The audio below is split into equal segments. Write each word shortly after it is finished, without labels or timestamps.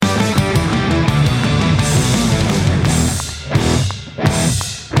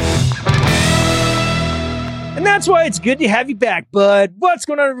That's why it's good to have you back, bud. What's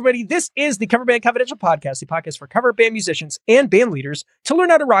going on, everybody? This is the Cover Band Confidential Podcast, the podcast for cover band musicians and band leaders to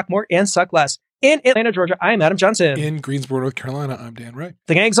learn how to rock more and suck less. In Atlanta, Georgia, I am Adam Johnson. In Greensboro, North Carolina, I'm Dan Wright.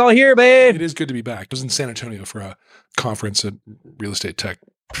 The gang's all here, babe. It is good to be back. I was in San Antonio for a conference, a real estate tech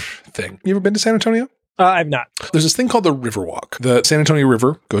thing. You ever been to San Antonio? I've not. There's this thing called the Riverwalk. The San Antonio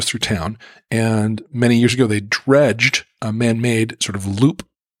River goes through town, and many years ago, they dredged a man-made sort of loop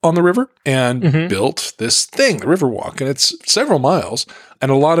on the river and built this thing, the Riverwalk, and it's several miles,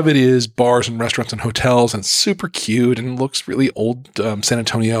 and a lot of it is bars and restaurants and hotels, and it's super cute and looks really old San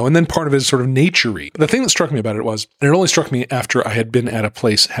Antonio, and then part of it is sort of nature-y. The thing that struck me about it was, and it only struck me after I had been at a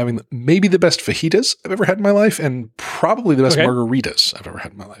place having maybe the best fajitas I've ever had in my life, and probably the best margaritas I've ever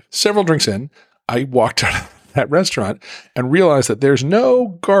had in my life. Several drinks in, I walked out of that restaurant and realized that there's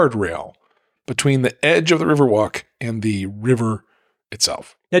no guardrail between the edge of the Riverwalk and the river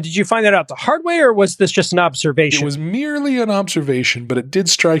itself. Now, did you find that out the hard way, or was this just an observation? It was merely an observation, but it did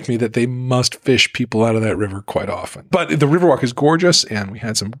strike me that they must fish people out of that river quite often. But the Riverwalk is gorgeous, and we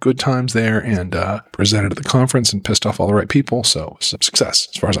had some good times there, and presented at the conference and pissed off all the right people. So it's a success,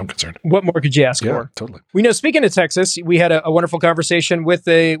 as far as I'm concerned. What more could you ask for? Totally. We know, speaking of Texas, we had a wonderful conversation with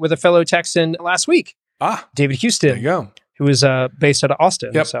a fellow Texan last week. David Houston. There you go. Who is based out of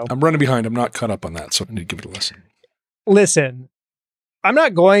Austin. Yep. So I'm running behind. I'm not caught up on that, so I need to give it a listen. Listen, I'm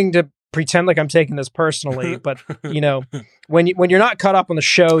not going to pretend like I'm taking this personally, but when you're not caught up on the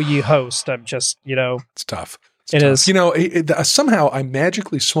show you host, I'm just, it's tough. It is. Somehow I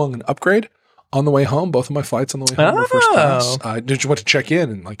magically swung an upgrade on the way home. Both of my flights on the way home were first class. I just went to check in,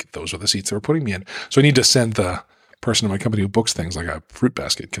 and those were the seats they were putting me in. So I need to send the person in my company who books things like a fruit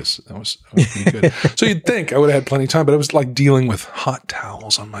basket, because that was pretty good. So you'd think I would have had plenty of time, but it was like dealing with hot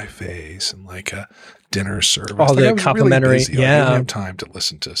towels on my face and like a dinner service. All the complimentary. Really busy. I didn't have time to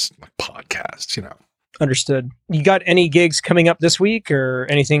listen to podcasts, Understood. You got any gigs coming up this week or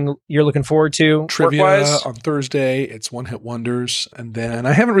anything you're looking forward to? Trivia work-wise? On Thursday. It's One Hit Wonders. And then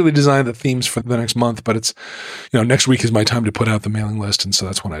I haven't really designed the themes for the next month, but it's, next week is my time to put out the mailing list. And so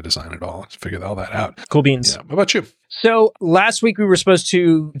that's when I design it all, to figure all that out. Cool beans. Yeah. How about you? So last week we were supposed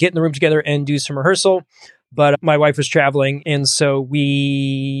to get in the room together and do some rehearsal, but my wife was traveling. And so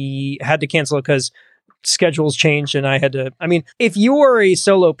we had to cancel it because schedules changed, and I had to, if you are a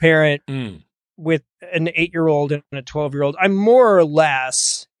solo parent with an 8-year-old and a 12-year-old, I'm more or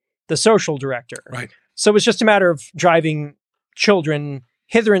less the social director. Right. So it's just a matter of driving children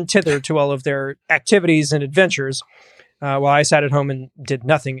hither and thither to all of their activities and adventures, while I sat at home and did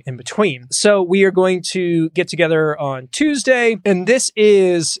nothing in between. So we are going to get together on Tuesday, and this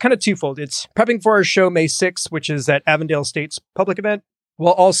is kind of twofold. It's prepping for our show May 6th, which is at Avondale State's public event,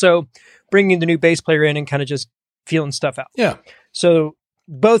 while also bringing the new bass player in and kind of just feeling stuff out. Yeah. So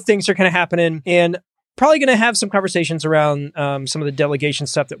both things are kind of happening, and probably going to have some conversations around some of the delegation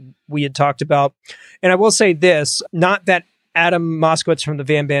stuff that we had talked about. And I will say this, not that Adam Moskowitz from the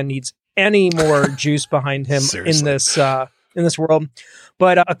Van Band needs any more juice behind him in this world.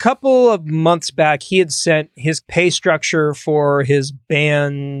 But a couple of months back, he had sent his pay structure for his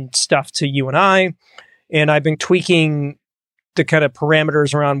band stuff to you and I, and I've been tweaking the kind of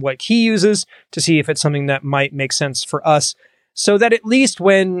parameters around what he uses to see if it's something that might make sense for us, so that at least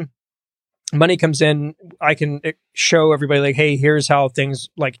when money comes in, I can show everybody like, hey, here's how things,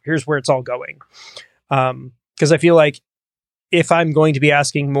 here's where it's all going. Because I feel like if I'm going to be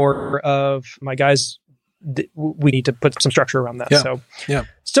asking more of my guys, we need to put some structure around that. Yeah. So yeah,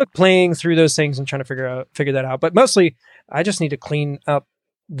 still playing through those things and trying to figure that out. But mostly I just need to clean up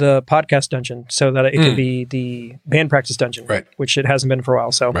the podcast dungeon so that it can be the band practice dungeon, right, which it hasn't been for a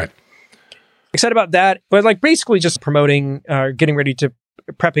while. So right. Excited about that. But basically just promoting, getting ready to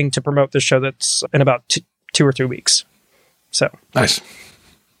prepping to promote this show that's in about 2 or 3 weeks. So nice.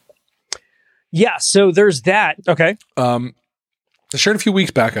 Yeah. So there's that. Okay. I shared a few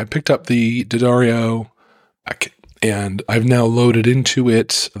weeks back, I picked up the D'Addario, and I've now loaded into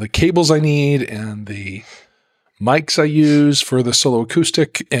it the cables I need and the mics I use for the solo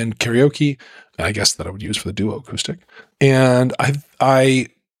acoustic and karaoke, and I guess that I would use for the duo acoustic. And I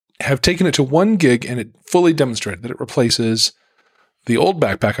have taken it to one gig, and it fully demonstrated that it replaces the old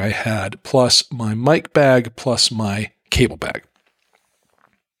backpack I had, plus my mic bag, plus my cable bag.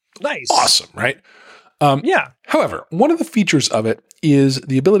 Nice. Awesome, right? Yeah. However, one of the features of it is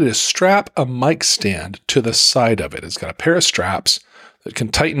the ability to strap a mic stand to the side of it. It's got a pair of straps that can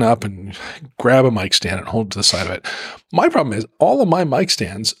tighten up and grab a mic stand and hold it to the side of it. My problem is all of my mic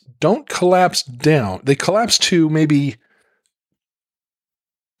stands don't collapse down. They collapse to maybe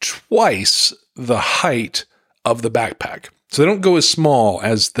twice the height of the backpack. So they don't go as small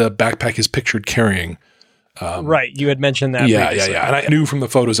as the backpack is pictured carrying Right. You had mentioned that. Yeah. previously. And I knew from the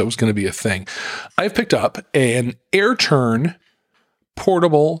photos that was going to be a thing. I've picked up an AirTurn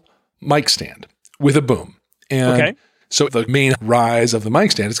portable mic stand with a boom. And so the main rise of the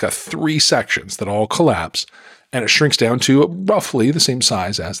mic stand, it's got 3 sections that all collapse, and it shrinks down to roughly the same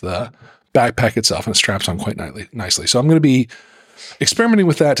size as the backpack itself, and it straps on quite nicely. So I'm going to be experimenting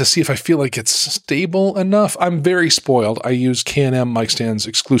with that to see if I feel like it's stable enough. I'm very spoiled. I use K&M mic stands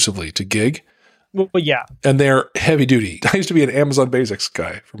exclusively to gig. Well, yeah. And they're heavy duty. I used to be an Amazon Basics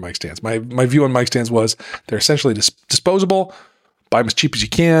guy for mic stands. My view on mic stands was they're essentially disposable. Buy them as cheap as you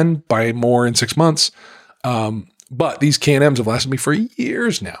can. Buy more in 6 months. But these K&Ms have lasted me for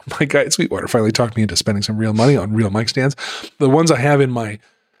years now. My guy at Sweetwater finally talked me into spending some real money on real mic stands. The ones I have in my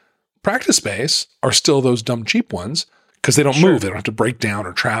practice space are still those dumb cheap ones because they don't move. They don't have to break down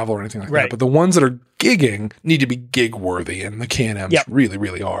or travel or anything like that. But the ones that are gigging need to be gig worthy, and the K&Ms really,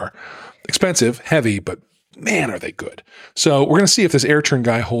 really are. Expensive, heavy, but man, are they good. So we're going to see if this AirTurn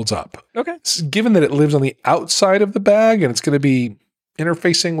guy holds up. Okay. Given that it lives on the outside of the bag and it's going to be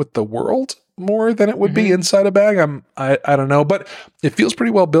interfacing with the world more than it would be inside a bag, I don't know, but it feels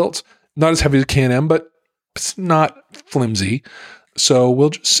pretty well built. Not as heavy as K&M, but it's not flimsy. So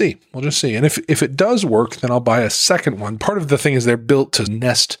we'll just see. And if it does work, then I'll buy a second one. Part of the thing is they're built to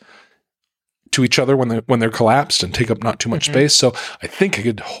nest to each other when they're collapsed and take up not too much space. So I think I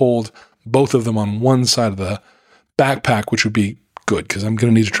could hold both of them on one side of the backpack, which would be good because I'm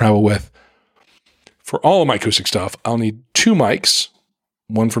going to need to travel with. For all of my acoustic stuff, I'll need 2 mics,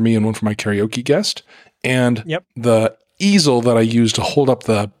 one for me and one for my karaoke guest, and the easel that I use to hold up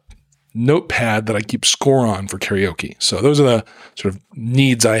the notepad that I keep score on for karaoke. So those are the sort of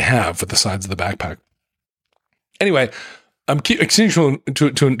needs I have for the sides of the backpack. Anyway, I'm continuing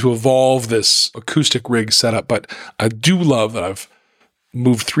to evolve this acoustic rig setup, but I do love that I've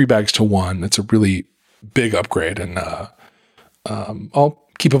moved 3 bags to 1. It's a really big upgrade, and I'll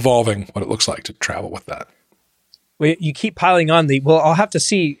keep evolving what it looks like to travel with that. Well, you keep piling on I'll have to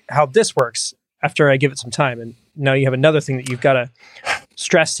see how this works after I give it some time. And now you have another thing that you've got to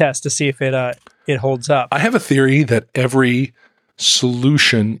stress test to see if it holds up. I have a theory that every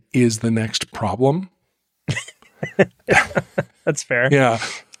solution is the next problem. That's fair. Yeah.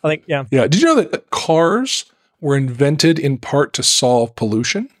 I think, yeah. Did you know that cars were invented in part to solve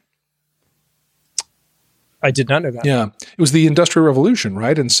pollution? I did not know that. Yeah. It was the Industrial Revolution,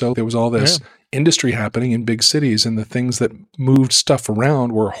 right? And so there was all this industry happening in big cities, and the things that moved stuff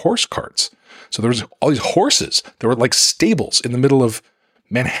around were horse carts. So there was all these horses. There were like stables in the middle of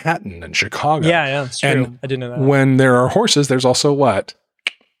Manhattan and Chicago. Yeah, it's true. And I didn't know that. When there are horses, there's also what?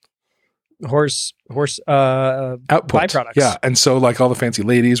 Horse output. byproducts. Yeah. And so like all the fancy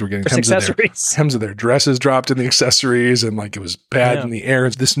ladies were getting hems of their dresses dropped in the accessories, and like it was bad in the air.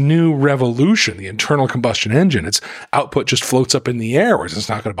 It's this new revolution, the internal combustion engine. Its output just floats up in the air, whereas it's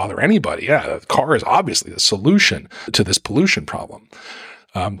not going to bother anybody. Yeah, the car is obviously the solution to this pollution problem.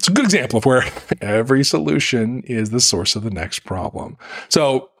 It's a good example of where every solution is the source of the next problem.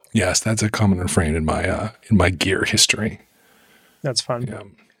 So yes, that's a common refrain in my gear history. That's fun. Yeah.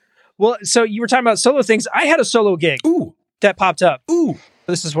 Well, so you were talking about solo things. I had a solo gig that popped up.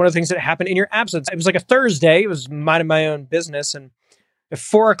 This is one of the things that happened in your absence. It was like a Thursday. It was minding my own business. And at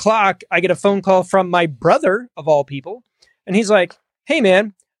 4:00, I get a phone call from my brother, of all people. And he's like, hey,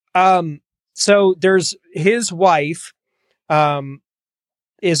 man. So there's his wife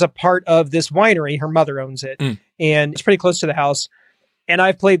is a part of this winery. Her mother owns it. And it's pretty close to the house. And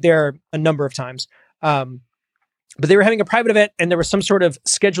I've played there a number of times. But they were having a private event, and there was some sort of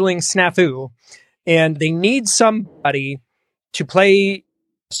scheduling snafu, and they need somebody to play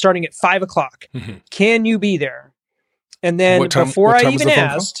starting at 5:00. Can you be there? And then before I even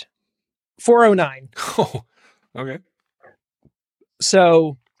asked, 4:09. Oh, okay.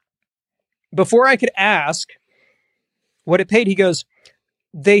 So before I could ask what it paid, he goes,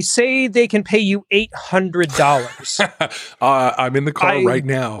 they say they can pay you $800. I'm in the car right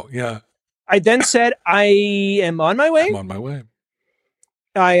now. Yeah. I then said, I am on my way. I'm on my way.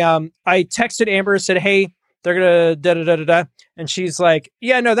 I texted Amber and said, hey, they're going to da-da-da-da-da. And she's like,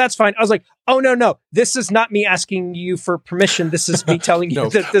 yeah, no, that's fine. I was like, oh, no. This is not me asking you for permission. This is me telling you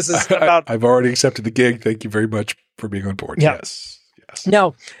that this is about... I've already accepted the gig. Thank you very much for being on board. Yeah. Yes.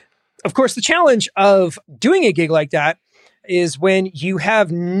 Now, of course, the challenge of doing a gig like that is when you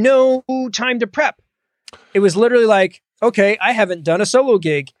have no time to prep. It was literally like, okay, I haven't done a solo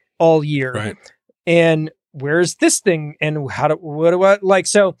gig all year. Right. And where's this thing? And what do I like?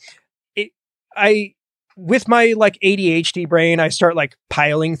 So with my like ADHD brain, I start like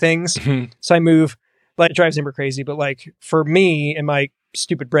piling things. So I move, like it drives Amber crazy. But like for me and my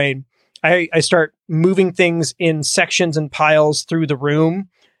stupid brain, I start moving things in sections and piles through the room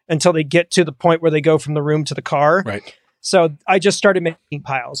until they get to the point where they go from the room to the car. Right. So I just started making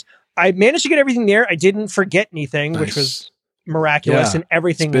piles. I managed to get everything there. I didn't forget anything, Nice. which was miraculous, and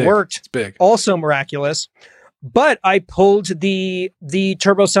everything It's big. worked. It's big. Also miraculous. But I pulled the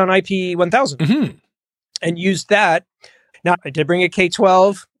Turbo Sound IP1000 Mm-hmm. and used that. Now I did bring a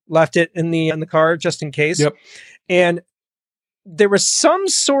K12, left it in the car just in case. Yep. And there was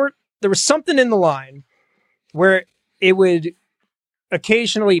something in the line where it would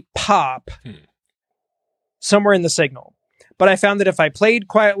occasionally pop somewhere in the signal. But I found that if I played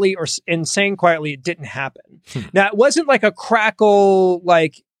quietly and sang quietly, it didn't happen. Now, it wasn't like a crackle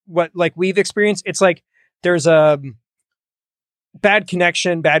like we've experienced. It's like there's a bad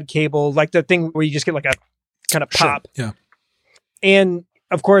connection, bad cable, like the thing where you just get like a kind of pop. Sure. Yeah. And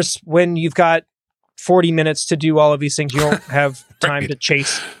of course, when you've got 40 minutes to do all of these things, you don't have time to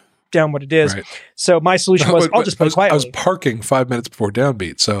chase down what it is. Right. So my solution was, I'll just play quietly. I was parking 5 minutes before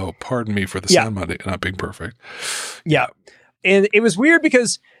downbeat, so pardon me for the sound not being perfect. Yeah. And it was weird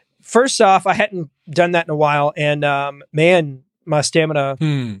because first off, I hadn't done that in a while. And man, my stamina,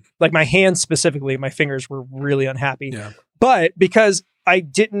 like my hands specifically, my fingers were really unhappy. Yeah. But because I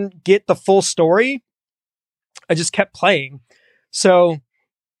didn't get the full story, I just kept playing. So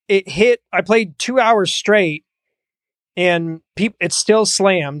I played 2 hours straight and it still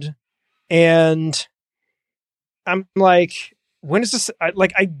slammed. And I'm like, when is this?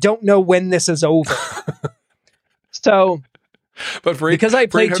 I don't know when this is over. So, but because I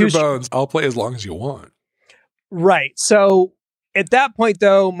played $800 bones, I'll play as long as you want. Right. So at that point,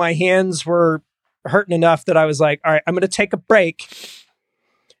 though, my hands were hurting enough that I was like, all right, I'm going to take a break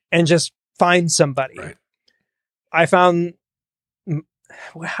and just find somebody. Right. I found,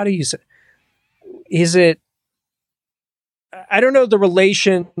 how do you say, is it, I don't know the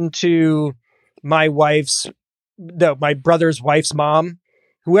relation to my brother's wife's mom,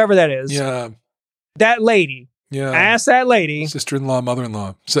 whoever that is. Yeah. That lady. Yeah. I asked that lady. Sister-in-law,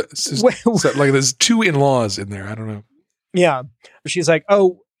 mother-in-law. So like there's two in-laws in there. I don't know. Yeah. She's like,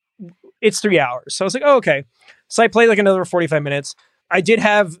 oh, it's 3 hours. So I was like, oh, okay. So I played like another 45 minutes. I did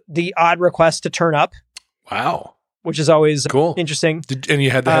have the odd request to turn up. Wow. Which is always cool. Interesting. And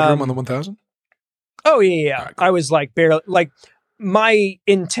you had the headroom on the 1000? Oh, yeah. Right, cool. I was like barely, like my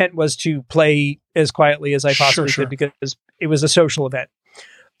intent was to play as quietly as I possibly could because it was a social event.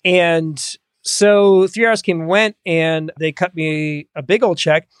 And so 3 hours came and went and they cut me a big old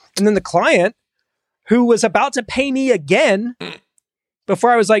check. And then the client who was about to pay me again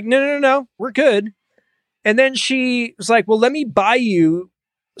before I was like, no, we're good. And then she was like, well, let me buy you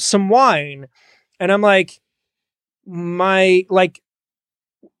some wine. And I'm like,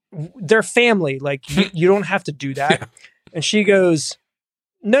 they're family. Like you don't have to do that. Yeah. And she goes,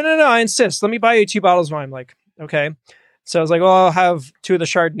 no, I insist. Let me buy you 2 bottles of wine. I'm like, okay. So I was like, well, I'll have 2 of the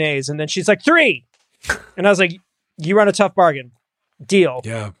Chardonnays. And then she's like, 3. And I was like, you run a tough bargain. Deal.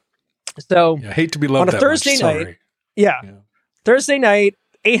 Yeah. So I hate to be loved on a Thursday night. Sorry. Yeah. Thursday night,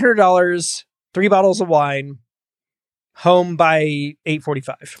 $800, 3 bottles of wine, home by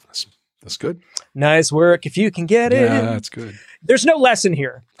 8:45. That's good. Nice work. If you can get it. Yeah, that's good. There's no lesson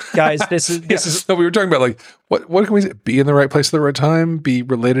here, guys. This is. No, we were talking about like what can we say? Be in the right place at the right time. Be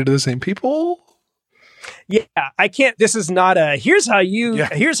related to the same people. Yeah, I can't. This is not a. Here's how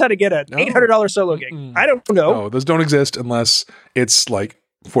to get an $800 solo gig. I don't know. No, those don't exist unless it's like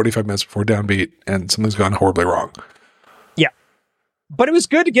 45 minutes before downbeat and something's gone horribly wrong. Yeah, but it was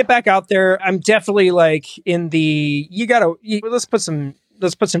good to get back out there. I'm definitely like in the.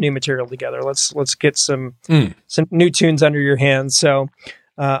 Let's put some new material together. Let's get some new tunes under your hands. So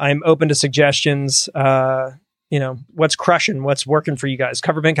I'm open to suggestions. What's crushing, what's working for you guys.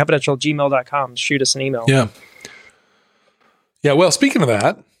 coverbandconfidential@gmail.com. Shoot us an email. Yeah. Yeah. Well, speaking of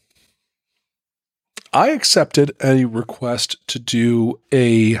that, I accepted a request to do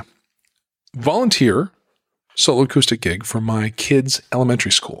a volunteer solo acoustic gig for my kids'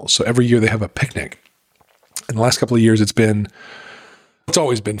 elementary school. So every year they have a picnic. In the last couple of years, it's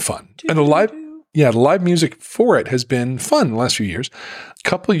always been fun. And the live music for it has been fun in the last few years. A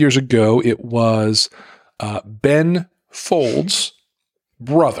couple of years ago, it was Ben Folds'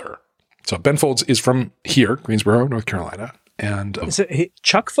 brother. So Ben Folds is from here, Greensboro, North Carolina. And is it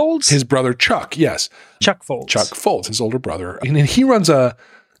Chuck Folds? His brother Chuck, yes. Chuck Folds, his older brother. And he runs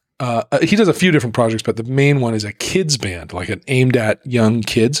he does a few different projects, but the main one is a kids band, like an aimed at young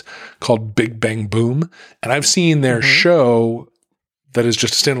kids called Big Bang Boom. And I've seen their show that is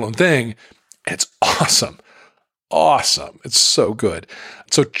just a standalone thing. It's awesome. Awesome. It's so good.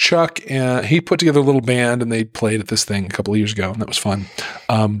 So Chuck, he put together a little band and they played at this thing a couple of years ago, and that was fun.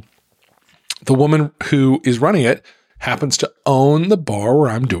 the woman who is running it happens to own the bar where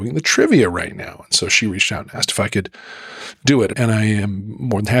I'm doing the trivia right now. And so she reached out and asked if I could do it. And I am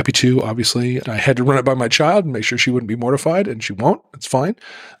more than happy to, obviously. I had to run it by my child and make sure she wouldn't be mortified, and she won't. It's fine.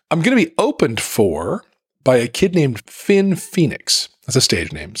 I'm going to be opened for by a kid named Finn Phoenix. That's a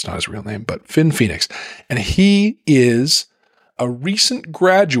stage name. It's not his real name, but Finn Phoenix. And he is a recent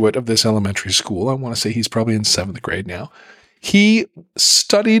graduate of this elementary school. I want to say he's probably in 7th grade now. He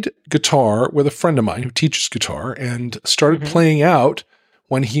studied guitar with a friend of mine who teaches guitar and started playing out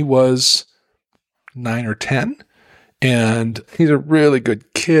when he was 9 or 10. And he's a really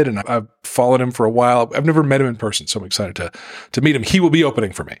good kid, and I've followed him for a while. I've never met him in person, so I'm excited to meet him. He will be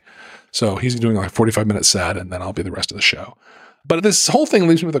opening for me. So he's doing like a 45-minute set, and then I'll be the rest of the show. But this whole thing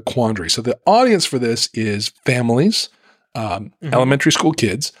leaves me with a quandary. So the audience for this is families, elementary school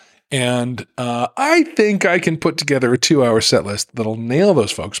kids, and I think I can put together a 2-hour set list that'll nail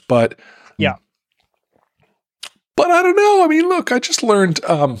those folks. But yeah, but I don't know. I mean, look, I just learned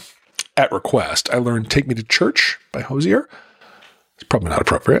at request. I learned "Take Me to Church" by Hozier. It's probably not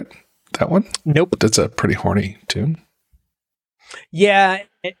appropriate. That one, nope. But that's a pretty horny tune. Yeah,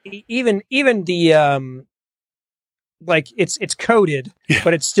 even the like it's coded,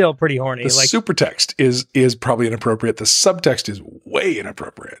 but it's still pretty horny. The like supertext is probably inappropriate. The subtext is way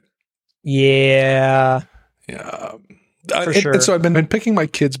inappropriate. Yeah. For sure. And so I've been picking my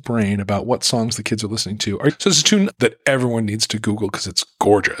kids' brain about what songs the kids are listening to. So it's a tune that everyone needs to Google because it's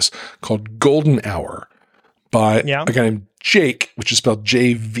gorgeous, called "Golden Hour" by a guy named Jake, which is spelled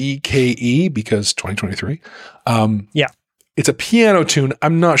JVKE because 2023. It's a piano tune.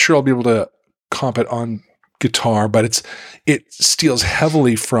 I'm not sure I'll be able to comp it on guitar, but it steals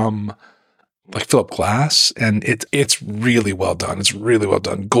heavily from like Philip Glass, and it's really well done. It's really well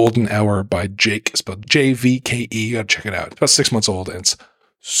done. "Golden Hour" by Jake, spelled JVKE. You gotta check it out. It's about 6 months old, and it's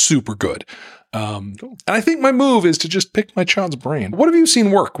super good. Cool. And I think my move is to just pick my child's brain. What have you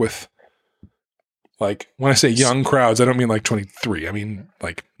seen work with? Like, when I say young crowds, I don't mean like 23. I mean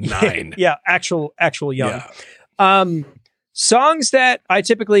like 9. Yeah, actual young. Yeah. Songs that I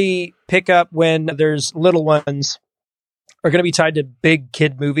typically pick up when there's little ones are going to be tied to big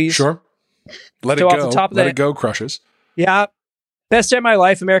kid movies. Sure. Let It Go crushes. Yeah. "Best Day of My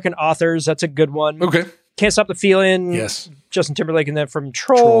Life," American Authors. That's a good one. Okay. "Can't Stop the Feeling." Yes. Justin Timberlake, and then from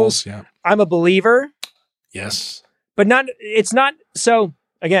Trolls. Yeah. "I'm a Believer." Yes. But it's not. So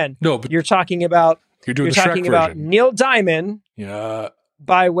again, no, but you're talking about Neil Diamond. Yeah.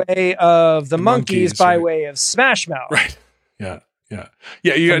 By way of the Monkees, by way of Smash Mouth. Right. Yeah.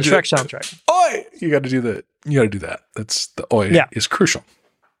 You got to do the Shrek soundtrack. Oi! You got to do that. That's the oi is crucial.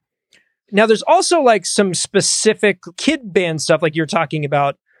 Now, there's also like some specific kid band stuff, like you're talking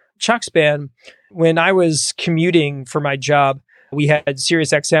about Chuck's band. When I was commuting for my job, we had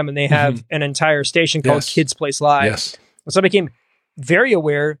Sirius XM, and they have an entire station called Kids Place Live. Yes. So I became very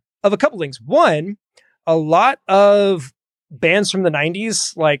aware of a couple things. One, a lot of bands from the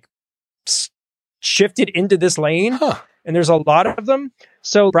 90s like shifted into this lane, and there's a lot of them.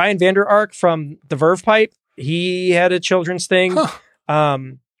 So Brian Vander Ark from the Verve Pipe, he had a children's thing.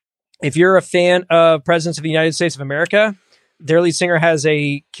 If you're a fan of Presidents of the United States of America, their lead singer has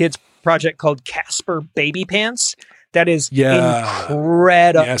a kids project called Casper Baby Pants. That is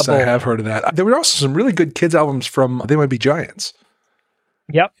incredible. Yes, I have heard of that. There were also some really good kids albums from They Might Be Giants.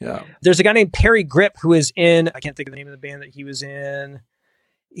 Yep. Yeah. There's a guy named Perry Grip who is in, I can't think of the name of the band that he was in.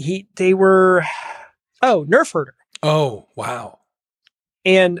 They were Nerf Herder. Oh, wow.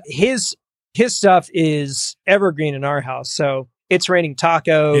 And his stuff is evergreen in our house. So It's Raining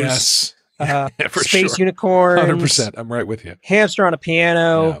Tacos. Yes. Space Unicorns. 100%. I'm right with you. Hamster on a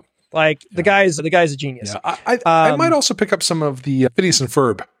Piano. Yeah. Like the guy's a genius. Yeah. I might also pick up some of the Phineas and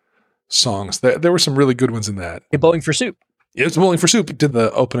Ferb songs. There were some really good ones in that. Bowling for Soup. It was Bowling for Soup. It did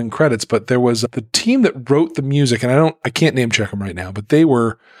the opening credits, but there was the team that wrote the music, and I can't name check them right now, but they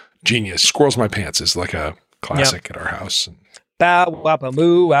were genius. Squirrels in My Pants is like a classic at our house. Bow, wappa,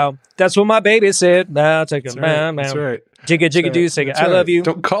 moo, wow. That's what my baby said. Now take a man. That's right. Jigga, jigga, do, sing it. I love you.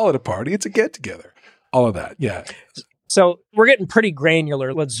 Don't call it a party. It's a get together. All of that. Yeah. So we're getting pretty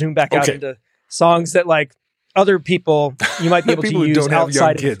granular. Let's zoom back out into songs that like other people you might be able to use don't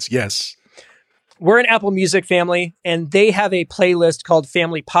outside have young kids. Yes. We're an Apple Music family, and they have a playlist called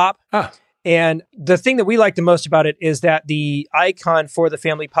Family Pop. And the thing that we like the most about it is that the icon for the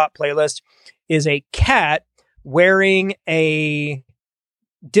Family Pop playlist is a cat wearing a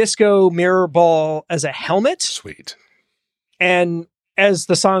disco mirror ball as a helmet. Sweet. And as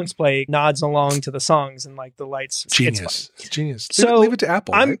the songs play, nods along to the songs and like the lights. Genius. It's genius. So leave it to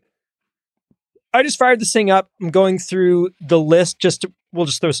Apple. I just fired this thing up. I'm going through the list. We'll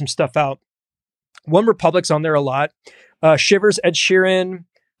just throw some stuff out. One Republic's on there a lot. Shivers, Ed Sheeran.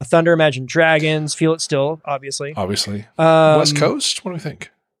 Thunder, Imagine Dragons. Feel It Still, obviously. West Coast? What do we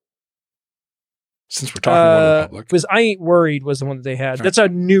think? Since we're talking One Republic. Was I Ain't Worried was the one that they had. That's a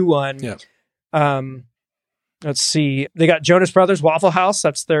new one. Yeah. Let's see. They got Jonas Brothers, Waffle House.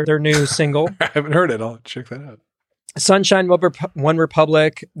 That's their new single. I haven't heard it. I'll check that out. Sunshine, One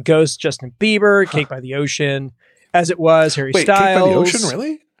Republic, Ghost, Justin Bieber, Cake by the Ocean, As It Was, Harry Styles. Cake by the Ocean,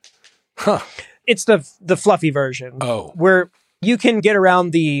 really? Huh. It's the fluffy version. Oh. Where you can get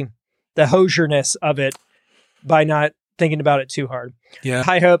around the hosierness of it by not thinking about it too hard. Yeah.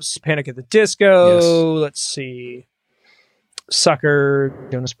 High Hopes, Panic at the Disco. Yes. Let's see. Sucker,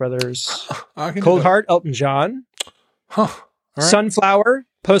 Jonas Brothers. Cold Cold Heart, Elton John. Huh. All right. Sunflower,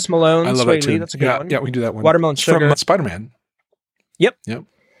 Post Malone, I love Sway that tune. Lee. That's a good one. Yeah, we can do that one. Watermelon It's Sugar. from Spider-Man. Yep. Yep.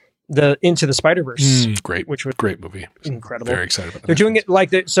 The Into the Spider-Verse. Great. Which was great movie. incredible. Very excited about that. They're doing it like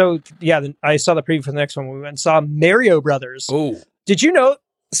that. So, yeah, I saw the preview for the next one. We went and saw Mario Brothers. Oh. Did you know?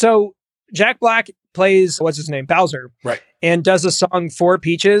 So, Jack Black plays, what's his name? Bowser. Right. And does a song for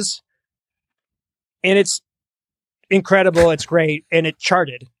Peaches. And it's incredible. It's great. And it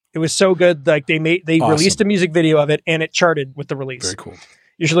charted. It was so good. Like they Awesome. released a music video of it and it charted with the release. Very cool.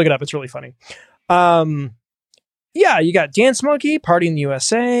 You should look it up. It's really funny. Yeah, you got Dance Monkey, Party in the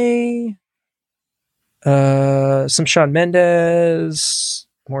USA, some Shawn Mendes,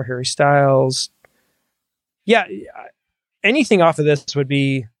 more Harry Styles. Yeah, anything off of this would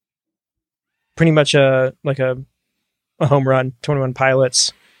be pretty much a home run. 21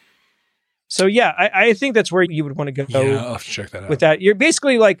 Pilots. So yeah, I think that's where you would want to go. Yeah, I'll have to check that out. With that, you're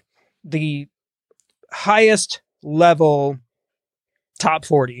basically like the highest level top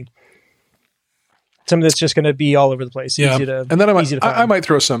 40. Something that's just going to be all over the place. Yeah, Easy to, and then I might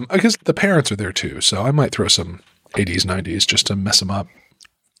throw some, because the parents are there too, so I might throw some 80s, 90s just to mess them up.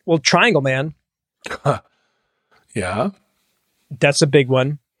 Well, Triangle Man. Yeah. That's a big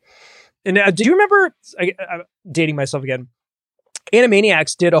one. And do you remember, I'm dating myself again,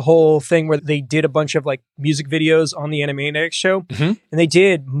 Animaniacs did a whole thing where they did a bunch of like music videos on the Animaniacs show, and they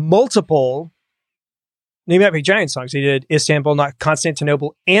did multiple Name That Big Giant songs. They did Istanbul, Not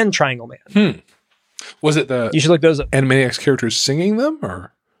Constantinople, and Triangle Man. Was it the You should look those up. Animaniacs characters singing them,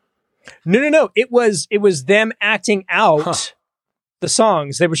 or? No. It was them acting out the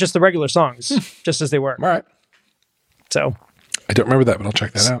songs. They were just the regular songs, just as they were. All right. So I don't remember that, but I'll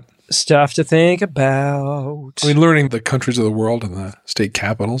check that out. Stuff to think about. I mean, learning the countries of the world and the state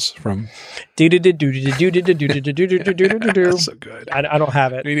capitals from. That's so good. I don't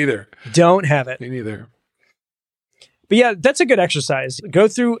have it. Me neither. Don't have it. Me neither. But yeah, that's a good exercise. Go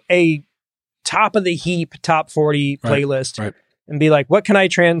through a top of the heap, top 40 playlist and be like, what can I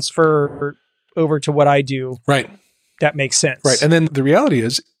transfer over to what I do? Right. That makes sense. Right. And then the reality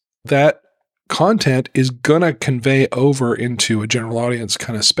is that content is going to convey over into a general audience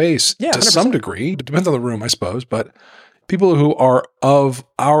kind of space to 100%. some degree. It depends on the room, I suppose, but people who are of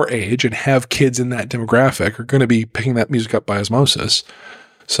our age and have kids in that demographic are going to be picking that music up by osmosis.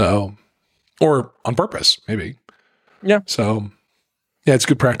 So, or on purpose, maybe. Yeah. So, yeah, it's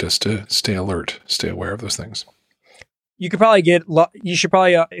good practice to stay alert, stay aware of those things. You could probably you should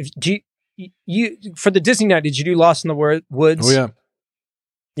probably, you for the Disney night, did you do Lost in the Woods? Oh, yeah.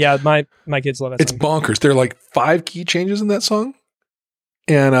 Yeah, my kids love it. It's bonkers. There are like 5 key changes in that song.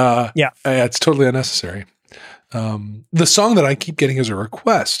 And it's totally unnecessary. The song that I keep getting as a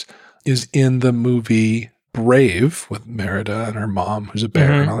request is in the movie Brave with Merida and her mom, who's a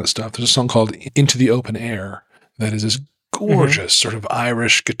bear and all that stuff. There's a song called Into the Open Air that is this gorgeous sort of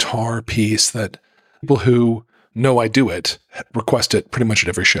Irish guitar piece that people who know I do it request it pretty much at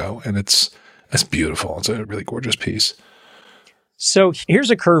every show. And it's beautiful. It's a really gorgeous piece. So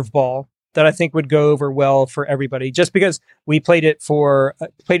here's a curveball that I think would go over well for everybody, just because we played it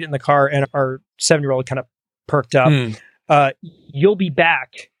in the car and our 7-year-old kind of perked up. You'll Be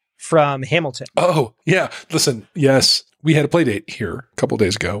Back from Hamilton. Oh, yeah. Listen, yes, we had a play date here a couple of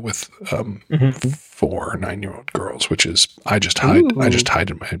days ago with 4 9-year-old girls, which is I just hide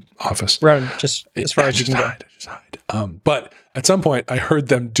in my office. Run just as far as you can go. I just hide. But at some point, I heard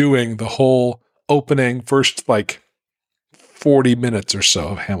them doing the whole opening first, like 40 minutes or so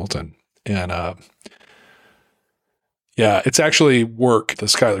of Hamilton. And it's actually Work, the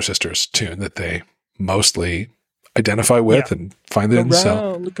Schuyler Sisters tune that they mostly identify with and find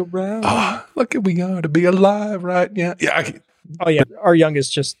themselves. Look around. Look at we are to be alive, right? Yeah. Yeah. Our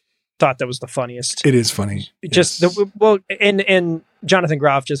youngest just thought that was the funniest. It is funny. Just and Jonathan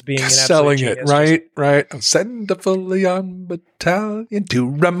Groff just being an selling absolute it, genius. right? I'll send a fully armed battalion to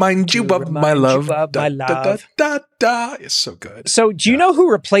remind you of my love. Da, da, da. It's so good. So do you know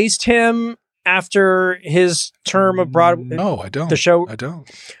who replaced him after his term of Broadway? No, I don't. The show? I don't.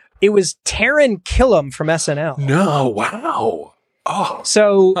 It was Taran Killam from SNL. No, wow. Oh,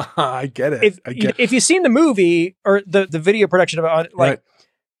 so I get it. If you've seen the movie or the video production of it, like right.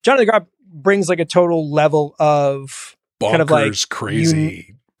 Johnny the Grob brings like a total level of bonkers, kind of like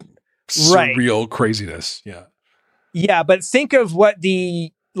crazy, surreal craziness. Yeah. Yeah, but think of what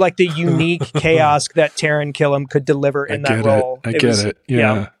the unique chaos that Taran Killam could deliver in that role. I get it.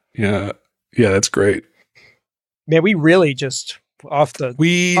 Yeah. That's great. Man, we really just off the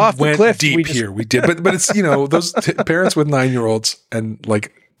went deep we here. We did, but it's those parents with 9-year-olds and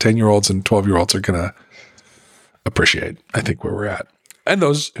like 10-year-olds and 12-year-olds are gonna appreciate, I think, where we're at, and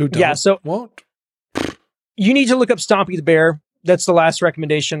those who don't won't. You need to look up Stompy the Bear. That's the last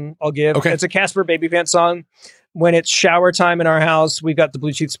recommendation I'll give. Okay. It's a Casper Baby Pants song. When it's shower time in our house, we've got the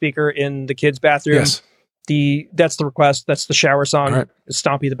Bluetooth speaker in the kids' bathroom. Yes. That's the request. That's the shower song. Right. It's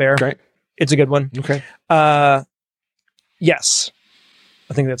Stompy the Bear. Great. It's a good one. Okay. Yes.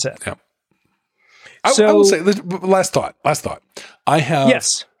 I think that's it. Yeah. I will say, last thought. I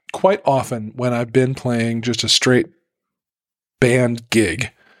have quite often when I've been playing just a straight band gig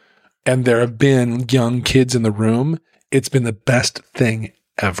and there have been young kids in the room, it's been the best thing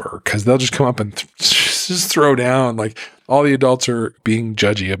ever because they'll just come up and just throw down. Like all the adults are being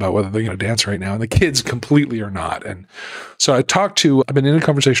judgy about whether they're going to dance right now, and the kids completely are not. And so I've been in a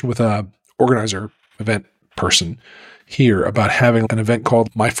conversation with a organizer, event person here about having an event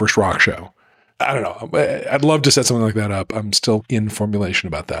called My First Rock Show. I don't know. I'd love to set something like that up. I'm still in formulation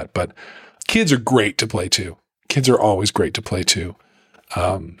about that, but kids are great to play to. Kids are always great to play to.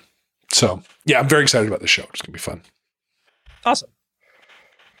 So yeah, I'm very excited about this show. It's going to be fun. Awesome.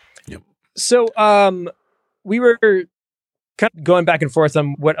 Yep. So, we were kind of going back and forth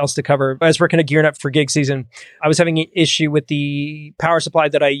on what else to cover as we're kind of gearing up for gig season. I was having an issue with the power supply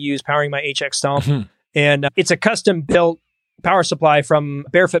that I use powering my HX Stomp. Mm-hmm. And it's a custom built power supply from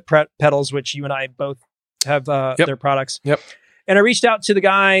Barefoot Pedals, which you and I both have their products. Yep. And I reached out to the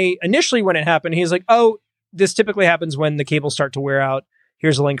guy initially when it happened. He's like, "Oh, this typically happens when the cables start to wear out.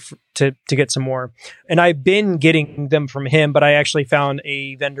 Here's a link to get some more." And I've been getting them from him, but I actually found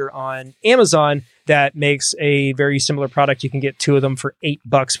a vendor on Amazon that makes a very similar product. You can get 2 of them for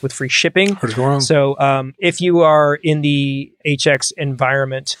 $8 with free shipping. Hard to go wrong. So if you are in the HX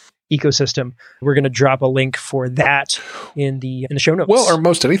environment ecosystem, we're going to drop a link for that in the show notes. Well, or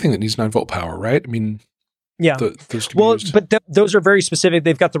most anything that needs 9-volt power, right? I mean, yeah. Those are very specific.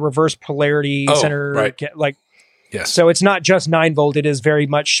 They've got the reverse polarity center, right. Yes. So it's not just 9-volt. It is very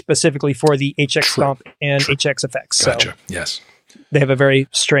much specifically for the HX Stomp and HX effects. Gotcha. So yes. They have a very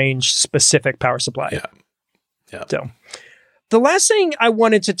strange, specific power supply. Yeah. Yeah. So the last thing I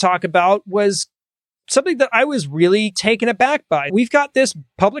wanted to talk about was something that I was really taken aback by. We've got this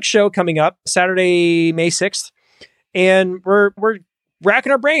public show coming up Saturday, May 6th, and we're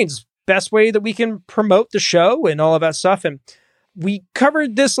racking our brains. Best way that we can promote the show and all of that stuff. And we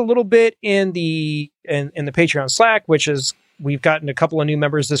covered this a little bit in the Patreon Slack, which is we've gotten a couple of new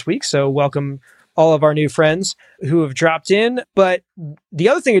members this week. So welcome all of our new friends who have dropped in. But the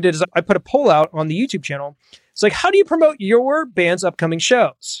other thing I did is I put a poll out on the YouTube channel. It's like, how do you promote your band's upcoming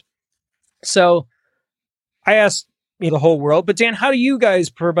shows? So I asked the whole world, but Dan, how do you guys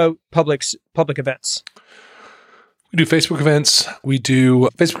promote public events? We do Facebook events. We do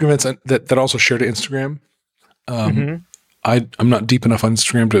Facebook events that also share to Instagram. I'm not deep enough on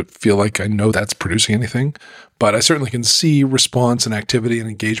Instagram to feel like I know that's producing anything, but I certainly can see response and activity and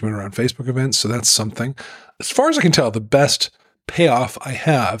engagement around Facebook events. So that's something. As far as I can tell, the best payoff I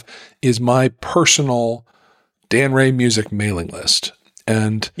have is my personal Dan Ray Music mailing list.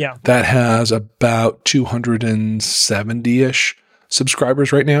 And that has about 270-ish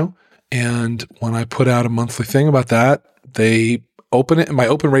subscribers right now. And when I put out a monthly thing about that, they open it. And my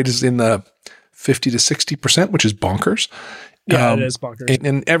open rate is in the 50 to 60%, which is bonkers. Yeah, it is bonkers.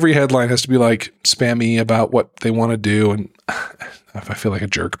 And every headline has to be like spammy about what they want to do. And I feel like a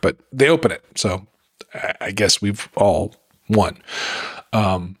jerk, but they open it. So I guess we've all won.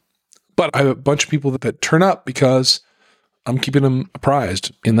 But I have a bunch of people that turn up because I'm keeping them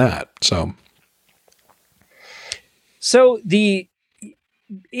apprised in that. So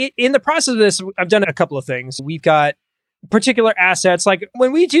in the process of this, I've done a couple of things. We've got particular assets. Like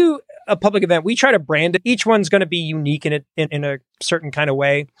when we do a public event, we try to brand it. Each one's going to be unique in a certain kind of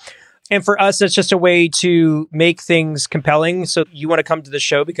way. And for us, it's just a way to make things compelling. So you want to come to the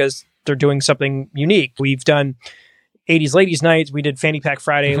show because they're doing something unique. We've done 80s Ladies Nights. We did Fanny Pack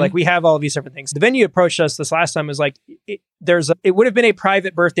Friday. Like we have all of these different things. The venue approached us this last time was like, it would have been a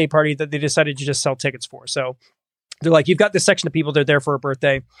private birthday party that they decided to just sell tickets for. So they're like, you've got this section of people that are there for a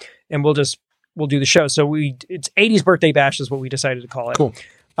birthday and we'll just we'll do the show. So it's 80s birthday bash is what we decided to call it. Cool.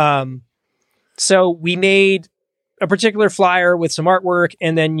 So we made a particular flyer with some artwork,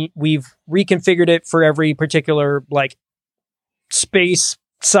 and then we've reconfigured it for every particular like space,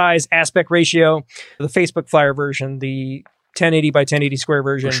 size, aspect ratio. The Facebook flyer version, the 1080 by 1080 square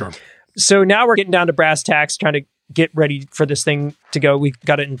version. For sure. So now we're getting down to brass tacks, trying to get ready for this thing to go. We've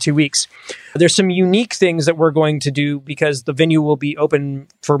got it in 2 weeks. There's some unique things that we're going to do because the venue will be open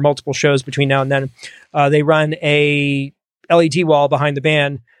for multiple shows between now and then. They run a LED wall behind the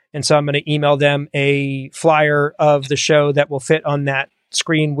band. And so I'm going to email them a flyer of the show that will fit on that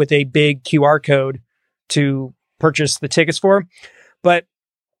screen with a big QR code to purchase the tickets for. But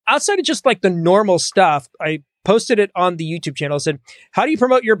outside of just like the normal stuff, I posted it on the YouTube channel. I said, how do you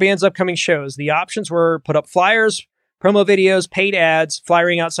promote your band's upcoming shows? The options were put up flyers, promo videos, paid ads,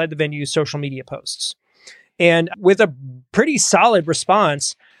 flyering outside the venue, social media posts. And with a pretty solid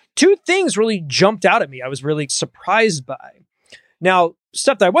response, 2 things really jumped out at me. I was really surprised by. Now,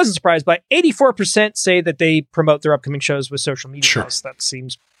 stuff that I wasn't surprised by, 84% say that they promote their upcoming shows with social media posts. That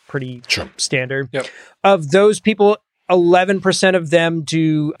seems pretty standard. Yep. Of those people, 11% of them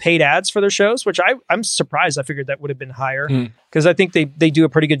do paid ads for their shows, which I'm surprised. I figured that would have been higher because I think they do a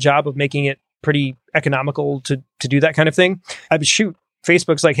pretty good job of making it pretty economical to do that kind of thing.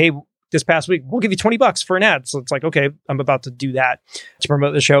 Facebook's like, hey, this past week, we'll give you $20 for an ad. So it's like, okay, I'm about to do that to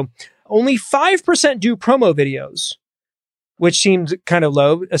promote the show. Only 5% do promo videos, which seems kind of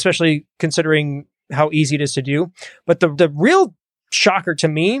low, especially considering how easy it is to do. But the real shocker to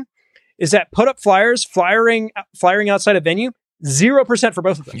me is that put up flyers, flyering outside a venue, 0% for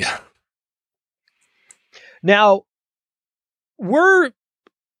both of them. Yeah. Now, we're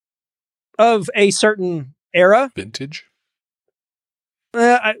of a certain era. Vintage.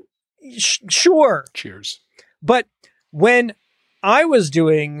 Sure. Cheers. But when I was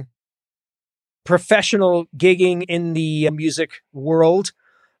doing professional gigging in the music world,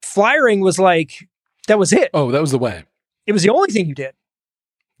 flyering was like, that was it. Oh, that was the way. It was the only thing you did.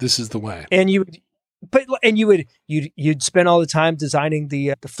 This is the way. And you'd spend all the time designing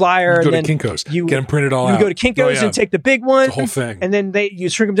the flyer. You'd go to Kinko's, get them printed all out. You go to Kinko's and take the big one, the whole thing, and then you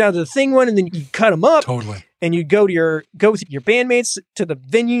shrink them down to the thing one, and then you cut them up. Totally. And you go with your bandmates to the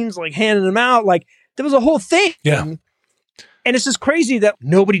venues, like handing them out. Like there was a whole thing. Yeah. And it's just crazy that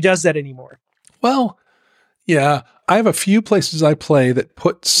nobody does that anymore. Well, yeah, I have a few places I play that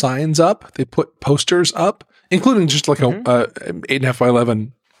put signs up. They put posters up, including just like a 8.5 by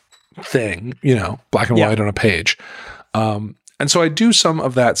 11 thing, black and white on a page. And so I do some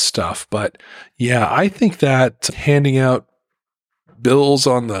of that stuff, but yeah, I think that handing out bills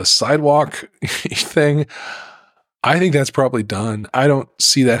on the sidewalk thing, I think that's probably done. I don't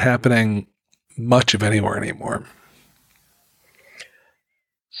see that happening much of anywhere anymore.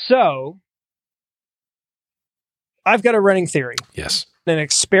 So I've got a running theory. Yes. An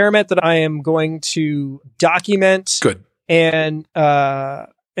experiment that I am going to document. Good. And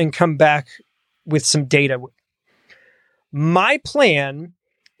come back with some data. My plan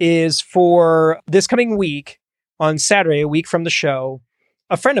is for this coming week, on Saturday, a week from the show,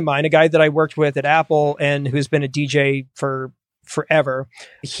 a friend of mine, a guy that I worked with at Apple and who's been a DJ for forever,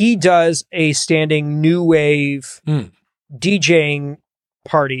 he does a standing new wave DJing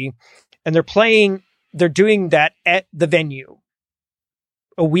party, and they're doing that at the venue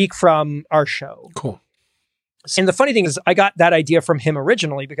a week from our show. Cool. And the funny thing is, I got that idea from him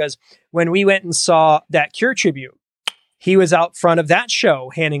originally because when we went and saw that Cure tribute, he was out front of that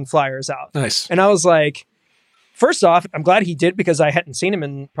show handing flyers out. Nice. And I was like, first off, I'm glad he did because I hadn't seen him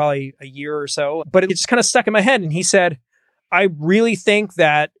in probably a year or so, but it just kind of stuck in my head. And he said, I really think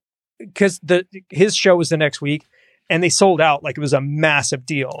that because his show was the next week and they sold out like it was a massive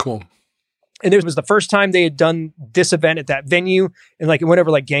deal. Cool. And it was the first time they had done this event at that venue and like it went over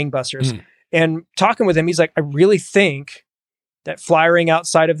like gangbusters. And talking with him, he's like, I really think that flyering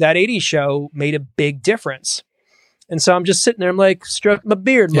outside of that 80s show made a big difference. And so I'm just sitting there, I'm like, stroking my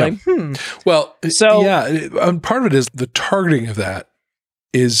beard, like, Well, so yeah, part of it is the targeting of that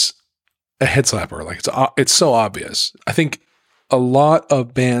is a head slapper. Like it's so obvious. I think a lot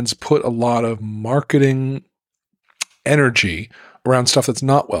of bands put a lot of marketing energy around stuff that's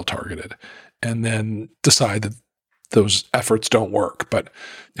not well targeted and then decide that those efforts don't work. But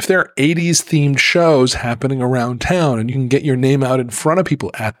if there are 80s themed shows happening around town and you can get your name out in front of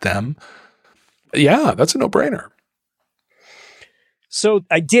people at them, yeah, that's a no-brainer. So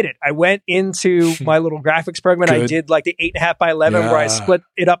I did it. I went into my little graphics program. I did like the 8.5 by 11 where I split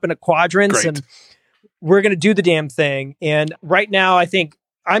it up into quadrants. Great. And we're going to do the damn thing. And right now I think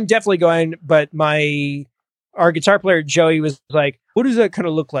I'm definitely going, but my our guitar player Joey was like, what does that kind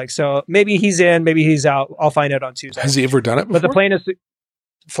of look like? So maybe he's in, maybe he's out. I'll find out on Tuesday. Has he ever done it before? But the plan is to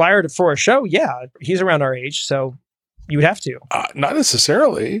flyer for a show. Yeah, he's around our age, so you would have to. Not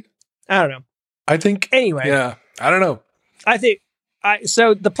necessarily. I don't know. I think anyway. Yeah, I don't know. I think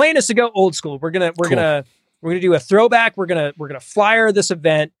so the plan is to go old school. We're gonna do a throwback. We're gonna flyer this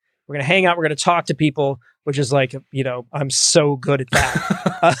event. We're gonna hang out. We're gonna talk to people, which is like, I'm so good at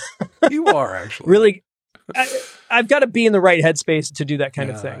that. You are actually really. I've got to be in the right headspace to do that kind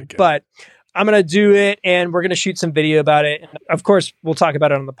of thing. But I'm gonna do it, and we're gonna shoot some video about it. And of course, we'll talk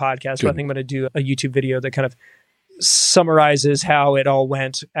about it on the podcast. But I think I'm gonna do a YouTube video that kind of summarizes how it all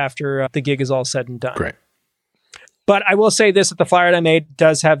went after the gig is all said and done. Great. But I will say this, that the flyer that I made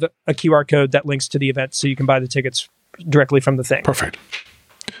does have a QR code that links to the event, so you can buy the tickets directly from the thing. Perfect.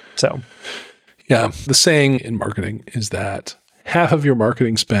 So, yeah, the saying in marketing is that half of your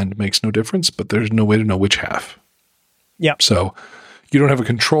marketing spend makes no difference, but there's no way to know which half. Yeah. So you don't have a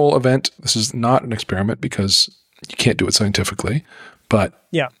control event. This is not an experiment because you can't do it scientifically. But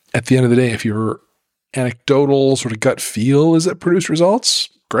yeah, at the end of the day, if your anecdotal sort of gut feel is that produce results,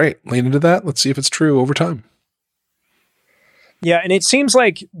 great. Lean into that. Let's see if it's true over time. Yeah, and it seems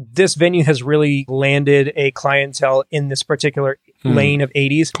like this venue has really landed a clientele in this particular lane of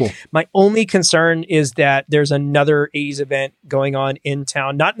 80s. Cool. My only concern is that there's another 80s event going on in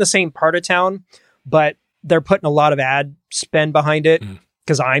town, not in the same part of town, but they're putting a lot of ad spend behind it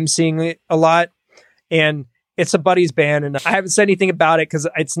because I'm seeing it a lot. And it's a buddy's band, and I haven't said anything about it because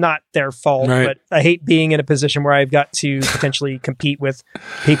it's not their fault, right. But I hate being in a position where I've got to potentially compete with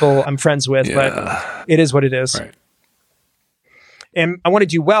people I'm friends with, but it is what it is. Right. And I want to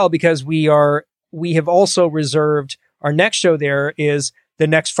do well because we have also reserved our next show there is the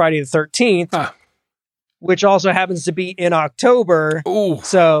next Friday the 13th, which also happens to be in October. Ooh.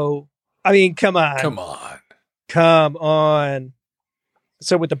 So, I mean, come on. Come on.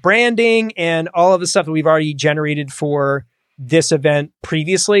 So with the branding and all of the stuff that we've already generated for this event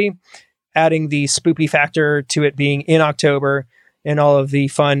previously, adding the spoopy factor to it being in October and all of the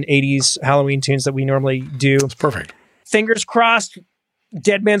fun 80s Halloween tunes that we normally do. That's perfect. Fingers crossed,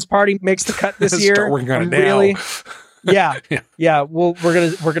 Dead Man's Party makes the cut this year. Start working on it now. Yeah.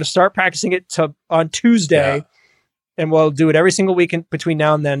 We're gonna start practicing it on Tuesday, and we'll do it every single week between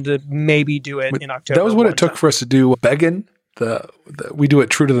now and then to maybe do it in October. That was what it took for us to do Beggin'. We do it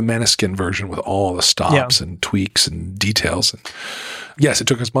true to the Maneskin version with all the stops and tweaks and details. And yes, it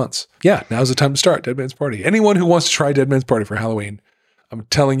took us months. Yeah, now's the time to start Dead Man's Party. Anyone who wants to try Dead Man's Party for Halloween, I'm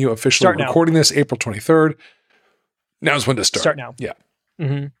telling you officially, start recording this April 23rd. Now's when to start. Start now. Yeah.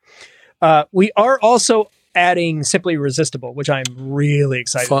 Mm-hmm. We are also adding Simply Irresistible, which I'm really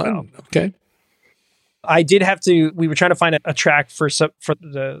excited about. Okay. We were trying to find a track for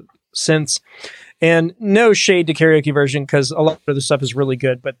the synths, and no shade to Karaoke Version because a lot of the stuff is really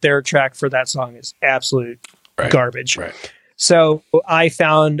good, but their track for that song is absolute garbage. Right. So I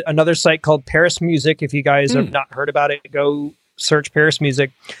found another site called Paris Music. If you guys have not heard about it, go search Paris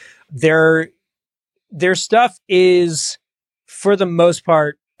Music. Their stuff is, for the most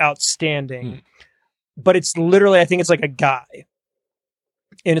part, outstanding, but it's literally, I think it's like a guy,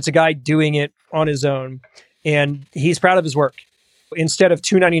 and it's a guy doing it on his own, and he's proud of his work. Instead of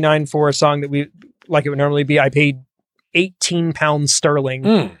 $2.99 for a song that it would normally be, I paid £18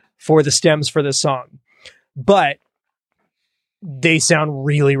 sterling for the stems for this song, but they sound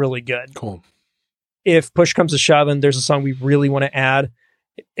really, really good. Cool. If push comes to shove and there's a song we really want to add,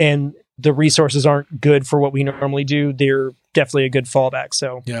 and the resources aren't good for what we normally do, they're definitely a good fallback.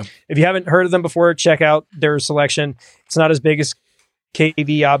 So if you haven't heard of them before, check out their selection. It's not as big as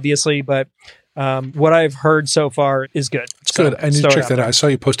KV, obviously, but what I've heard so far is good. It's good. I need to check that out. I saw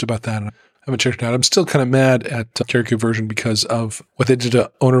you post about that. I haven't checked it out. I'm still kind of mad at Karaoke Version because of what they did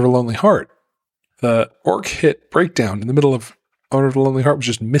to Owner of a Lonely Heart. The orc hit breakdown in the middle of Owner of a Lonely Heart was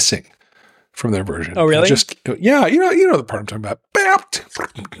just missing from their version. Oh, really? Yeah, you know the part I'm talking about.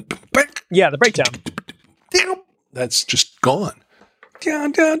 Yeah, the breakdown. That's just gone.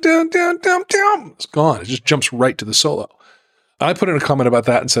 Down, down, down, down, down, down. It's gone. It just jumps right to the solo. I put in a comment about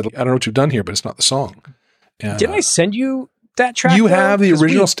that and said, I don't know what you've done here, but it's not the song. And, did I send you that track? You have the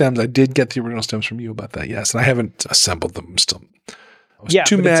original stems. I did get the original stems from you about that, yes. And I haven't assembled them still. I was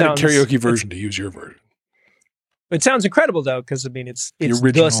too mad at Karaoke Version to use your version. It sounds incredible, though, because, I mean, it's the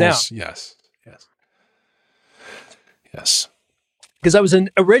originals, the sound. Yes. Because I was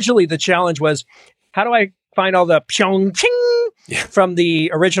originally, the challenge was, how do I find all the pyong ching from the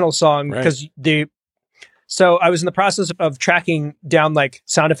original song? Because so I was in the process of tracking down like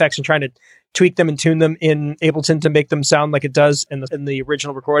sound effects and trying to tweak them and tune them in Ableton to make them sound like it does in the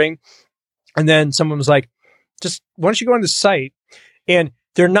original recording. And then someone was like, Just why don't you go on the site? And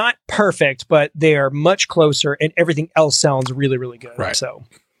they're not perfect, but they are much closer, and everything else sounds really, really good. Right. So,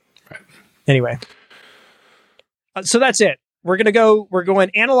 anyway, so that's it. We're going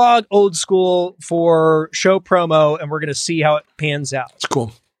analog, old school for show promo, and we're going to see how it pans out. It's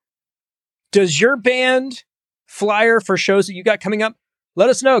cool. Does your band flyer for shows that you got coming up? Let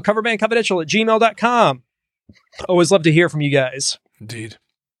us know. coverbandconfidential@gmail.com. Always love to hear from you guys. Indeed.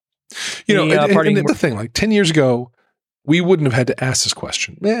 You know, and the thing, like 10 years ago, we wouldn't have had to ask this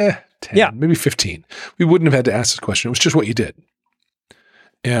question. 10, maybe 15. We wouldn't have had to ask this question. It was just what you did.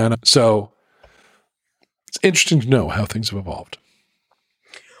 And so it's interesting to know how things have evolved.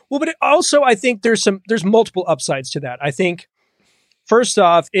 Well, but also I think there's multiple upsides to that. I think first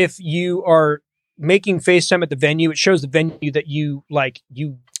off, if you are making FaceTime at the venue, it shows the venue that you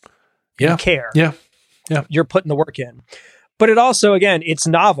care. Yeah. You're putting the work in. But it also, again, it's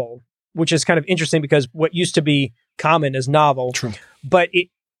novel, which is kind of interesting because what used to be common is novel. True. But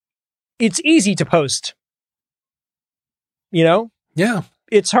it's easy to post. You know? Yeah.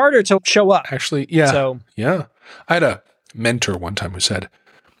 It's harder to show up. Actually, yeah. So, yeah. I had a mentor one time who said,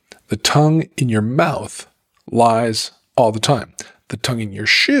 the tongue in your mouth lies all the time. The tongue in your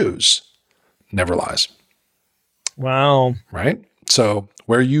shoes never lies. Wow. Right? So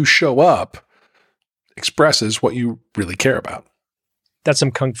where you show up expresses what you really care about. That's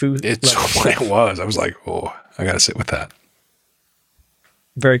some kung fu. It was. I was like, oh, I got to sit with that.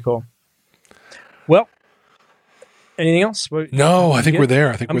 Very cool. Well, anything else? No, I think we're there.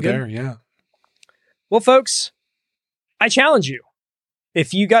 I'm we're good. there. Yeah. Well, folks, I challenge you.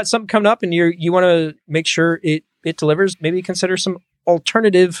 If you got something coming up and you want to make sure it delivers, maybe consider some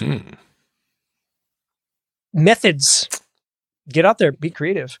alternative methods. Get out there, be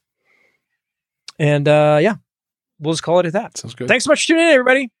creative. And we'll just call it at that. Sounds good. Thanks so much for tuning in,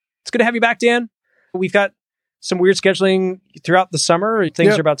 everybody. It's good to have you back, Dan. We've got some weird scheduling throughout the summer.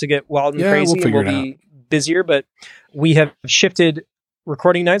 Things are about to get wild and crazy. We'll be busier, but we have shifted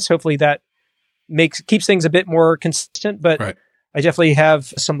recording nights. Hopefully that keeps things a bit more consistent. But I definitely have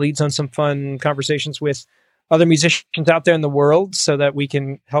some leads on some fun conversations with other musicians out there in the world so that we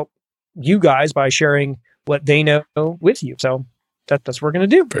can help you guys by sharing what they know with you. So that's what we're going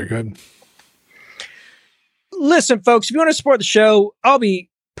to do. Very good. Listen, folks, if you want to support the show, I'll be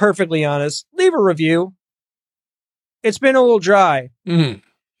perfectly honest. Leave a review. It's been a little dry. Mm-hmm.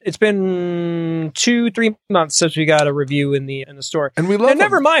 It's been 2-3 months since we got a review in the store. And we love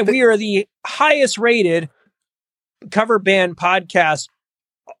never mind, we are the highest rated cover band podcast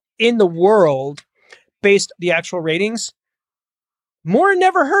in the world based on the actual ratings. More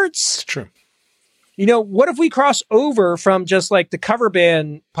never hurts. It's true. You know, what if we cross over from just like the cover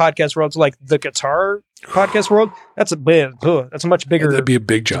band podcast world to like the guitar podcast world? That's a much bigger. That'd be a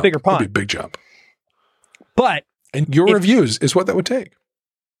big jump. Bigger pond. That'd be a big jump. And your reviews is what that would take.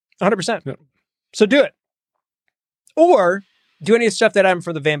 100%. Yep. So do it. Or do any of the stuff that I'm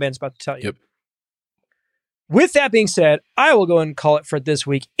from the Van Band's about to tell you. Yep. With that being said, I will go and call it for this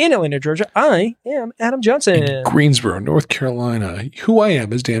week in Atlanta, Georgia. I am Adam Johnson. In Greensboro, North Carolina. Who I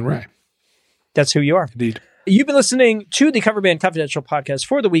am is Dan Ray. That's who you are. Indeed. You've been listening to the Cover Band Confidential podcast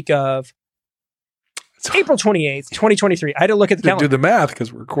for the week of April 28th, 2023. I had to look at the calendar. Do the math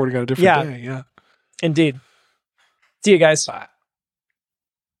because we're recording on a different day. Yeah. Indeed. See you guys. Bye.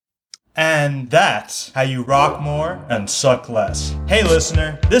 And that's how you rock more and suck less. Hey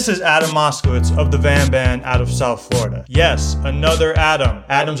listener, this is Adam Moskowitz of the Van Band out of South Florida. Yes, another Adam.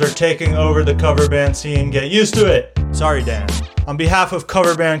 Adams are taking over the cover band scene. Get used to it. Sorry, Dan. On behalf of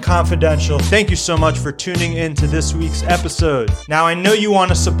Cover Band Confidential, thank you so much for tuning in to this week's episode. Now I know you want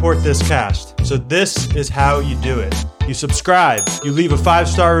to support this cast, so this is how you do it. You subscribe, you leave a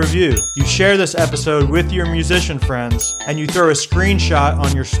 5-star review, you share this episode with your musician friends, and you throw a screenshot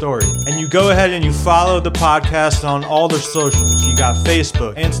on your story. And you go ahead and you follow the podcast on all their socials. You got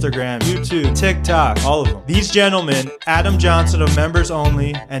Facebook, Instagram, YouTube, TikTok, all of them. These gentlemen, Adam Johnson of Members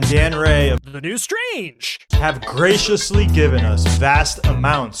Only and Dan Ray of The New Strange, have graciously given us vast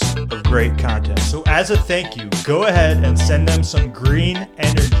amounts of great content. So as a thank you, go ahead and send them some green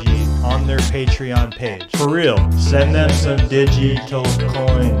energy on their Patreon page. For real, send them some digital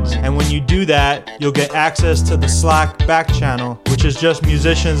coins. And when you do that, you'll get access to the Slack back channel, which is just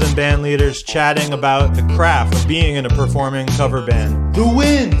musicians and band leaders chatting about the craft of being in a performing cover band. The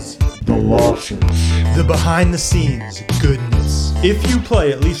wins! The losses. The behind the scenes goodness. If you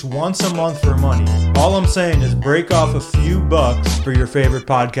play at least once a month for money, all I'm saying is break off a few bucks for your favorite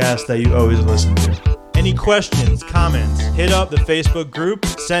podcast that you always listen to. Any questions, comments, hit up the Facebook group,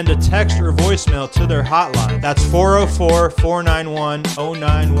 send a text or voicemail to their hotline. That's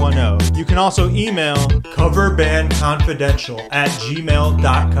 404-491-0910. You can also email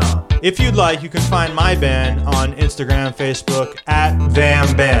coverbandconfidential@gmail.com. If you'd like, you can find my band on Instagram, Facebook at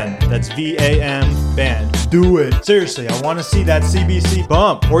VAM Band. That's VAM Band. Do it. Seriously, I want to see that CBC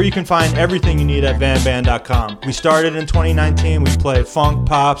bump. Or you can find everything you need at VAMBand.com. We started in 2019. We play funk,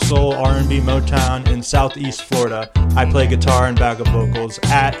 pop, soul, R&B, Motown in Southeast Florida. I play guitar and backup vocals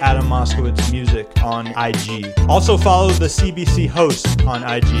at Adam Moskowitz Music on IG. Also follow the CBC host on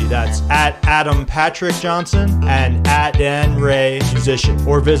IG. That's at Adam Patrick Johnson and at Dan Ray Musician.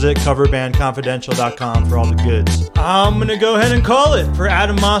 Or visit coverbandconfidential.com for all the goods. I'm going to go ahead and call it. For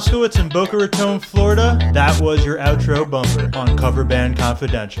Adam Moskowitz in Boca Raton, Florida, that was your outro bumper on Cover Band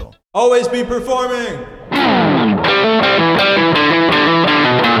Confidential. Always be performing!